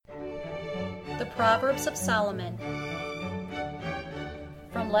The Proverbs of Solomon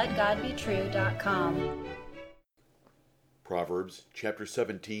from LetGodBetrue.com. Proverbs chapter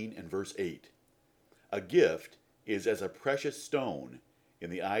 17 and verse 8. A gift is as a precious stone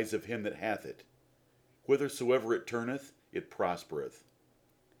in the eyes of him that hath it. Whithersoever it turneth, it prospereth.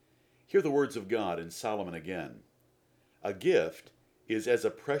 Hear the words of God in Solomon again. A gift is as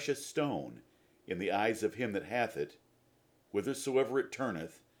a precious stone in the eyes of him that hath it. Whithersoever it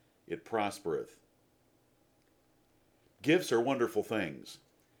turneth, it prospereth. Gifts are wonderful things.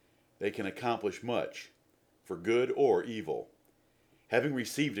 They can accomplish much, for good or evil. Having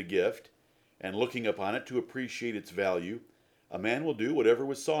received a gift, and looking upon it to appreciate its value, a man will do whatever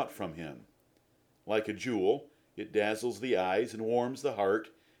was sought from him. Like a jewel, it dazzles the eyes and warms the heart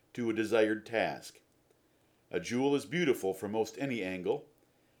to a desired task. A jewel is beautiful from most any angle,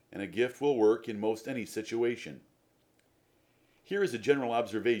 and a gift will work in most any situation. Here is a general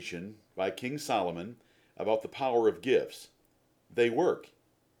observation by King Solomon about the power of gifts. They work.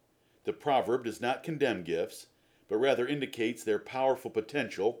 The proverb does not condemn gifts, but rather indicates their powerful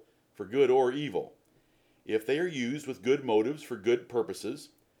potential for good or evil. If they are used with good motives for good purposes,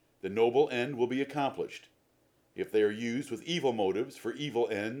 the noble end will be accomplished. If they are used with evil motives for evil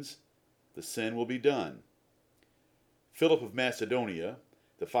ends, the sin will be done. Philip of Macedonia,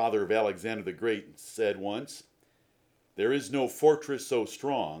 the father of Alexander the Great, said once, "There is no fortress so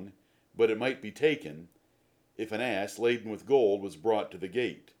strong, but it might be taken, if an ass laden with gold was brought to the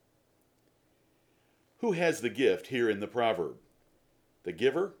gate." Who has the gift here in the proverb? The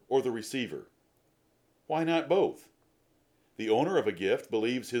giver or the receiver? Why not both? The owner of a gift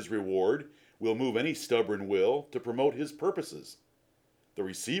believes his reward will move any stubborn will to promote his purposes. The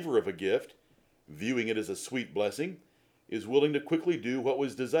receiver of a gift, viewing it as a sweet blessing, is willing to quickly do what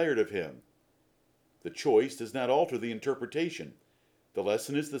was desired of him. The choice does not alter the interpretation. The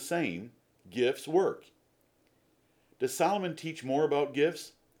lesson is the same. Gifts work. Does Solomon teach more about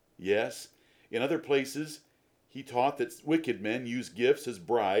gifts? Yes. In other places, he taught that wicked men use gifts as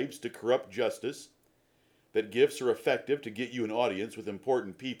bribes to corrupt justice, that gifts are effective to get you an audience with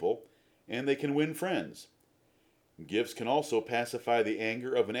important people, and they can win friends. Gifts can also pacify the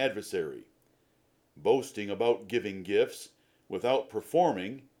anger of an adversary. Boasting about giving gifts without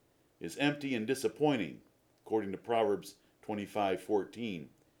performing is empty and disappointing, according to Proverbs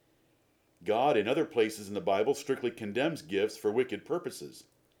 25:14. God, in other places in the Bible, strictly condemns gifts for wicked purposes.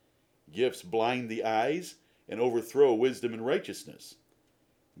 Gifts blind the eyes and overthrow wisdom and righteousness.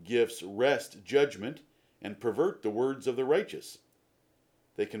 Gifts wrest judgment and pervert the words of the righteous.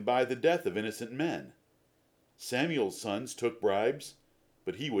 They can buy the death of innocent men. Samuel's sons took bribes,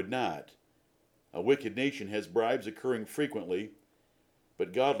 but he would not. A wicked nation has bribes occurring frequently,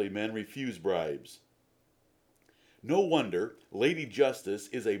 but godly men refuse bribes. No wonder Lady Justice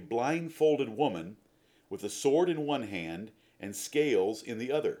is a blindfolded woman with a sword in one hand and scales in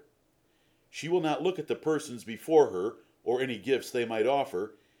the other. She will not look at the persons before her or any gifts they might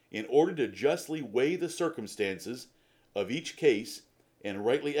offer in order to justly weigh the circumstances of each case and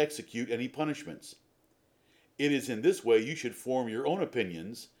rightly execute any punishments. It is in this way you should form your own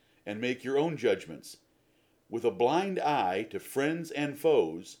opinions and make your own judgments, with a blind eye to friends and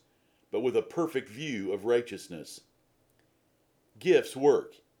foes, but with a perfect view of righteousness. Gifts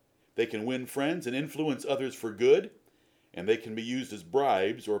work. They can win friends and influence others for good, and they can be used as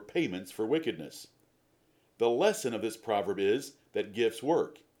bribes or payments for wickedness. The lesson of this proverb is that gifts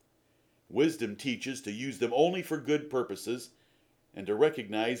work. Wisdom teaches to use them only for good purposes, and to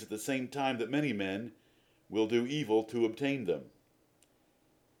recognize at the same time that many men will do evil to obtain them.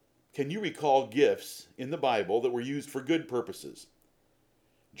 Can you recall gifts in the Bible that were used for good purposes?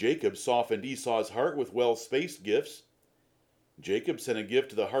 Jacob softened Esau's heart with well-spaced gifts. Jacob sent a gift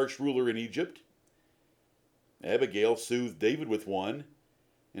to the harsh ruler in Egypt. Abigail soothed David with one,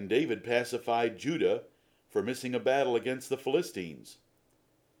 and David pacified Judah for missing a battle against the Philistines.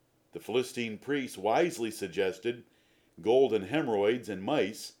 The Philistine priests wisely suggested golden hemorrhoids and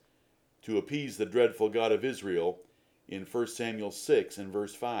mice to appease the dreadful God of Israel in 1 Samuel 6 and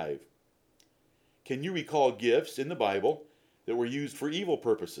verse 5. Can you recall gifts in the Bible that were used for evil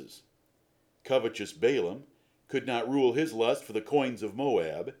purposes? Covetous Balaam could not rule his lust for the coins of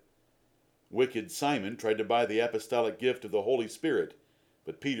Moab. Wicked Simon tried to buy the apostolic gift of the Holy Spirit,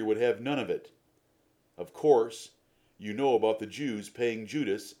 but Peter would have none of it. Of course, you know about the Jews paying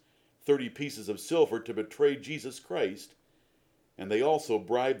Judas 30 pieces of silver to betray Jesus Christ, and they also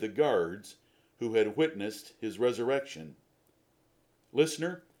bribed the guards who had witnessed his resurrection.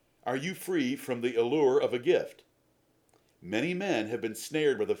 Listener, are you free from the allure of a gift? Many men have been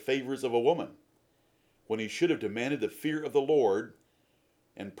snared by the favors of a woman, when he should have demanded the fear of the Lord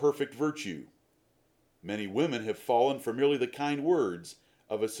and perfect virtue. Many women have fallen for merely the kind words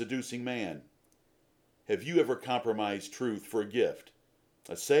of a seducing man. Have you ever compromised truth for a gift,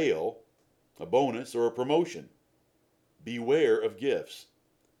 a sale, a bonus, or a promotion? Beware of gifts.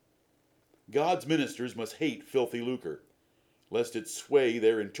 God's ministers must hate filthy lucre, lest it sway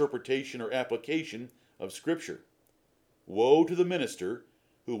their interpretation or application of Scripture. Woe to the minister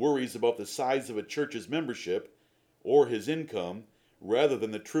who worries about the size of a church's membership or his income rather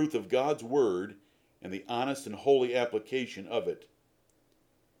than the truth of God's Word and the honest and holy application of it.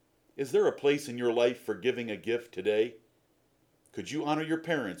 Is there a place in your life for giving a gift today? Could you honor your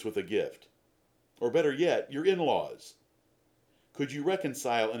parents with a gift? Or better yet, your in-laws? Could you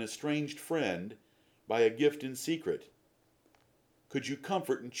reconcile an estranged friend by a gift in secret? Could you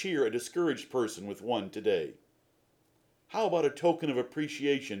comfort and cheer a discouraged person with one today? How about a token of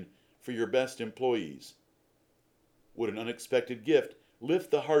appreciation for your best employees? Would an unexpected gift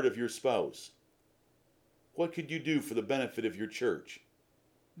lift the heart of your spouse? What could you do for the benefit of your church?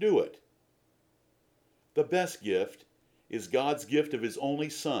 Do it. The best gift is God's gift of His only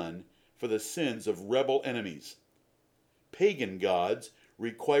Son for the sins of rebel enemies. Pagan gods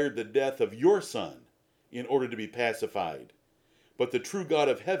required the death of your Son in order to be pacified, but the true God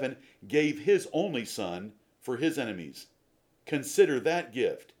of heaven gave His only Son for His enemies. Consider that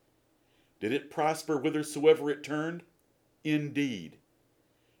gift. Did it prosper whithersoever it turned? Indeed.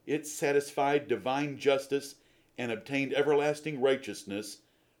 It satisfied divine justice and obtained everlasting righteousness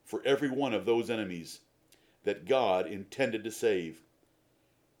for every one of those enemies that God intended to save.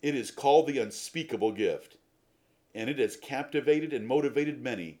 It is called the unspeakable gift, and it has captivated and motivated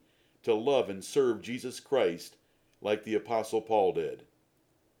many to love and serve Jesus Christ like the Apostle Paul did.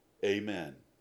 Amen.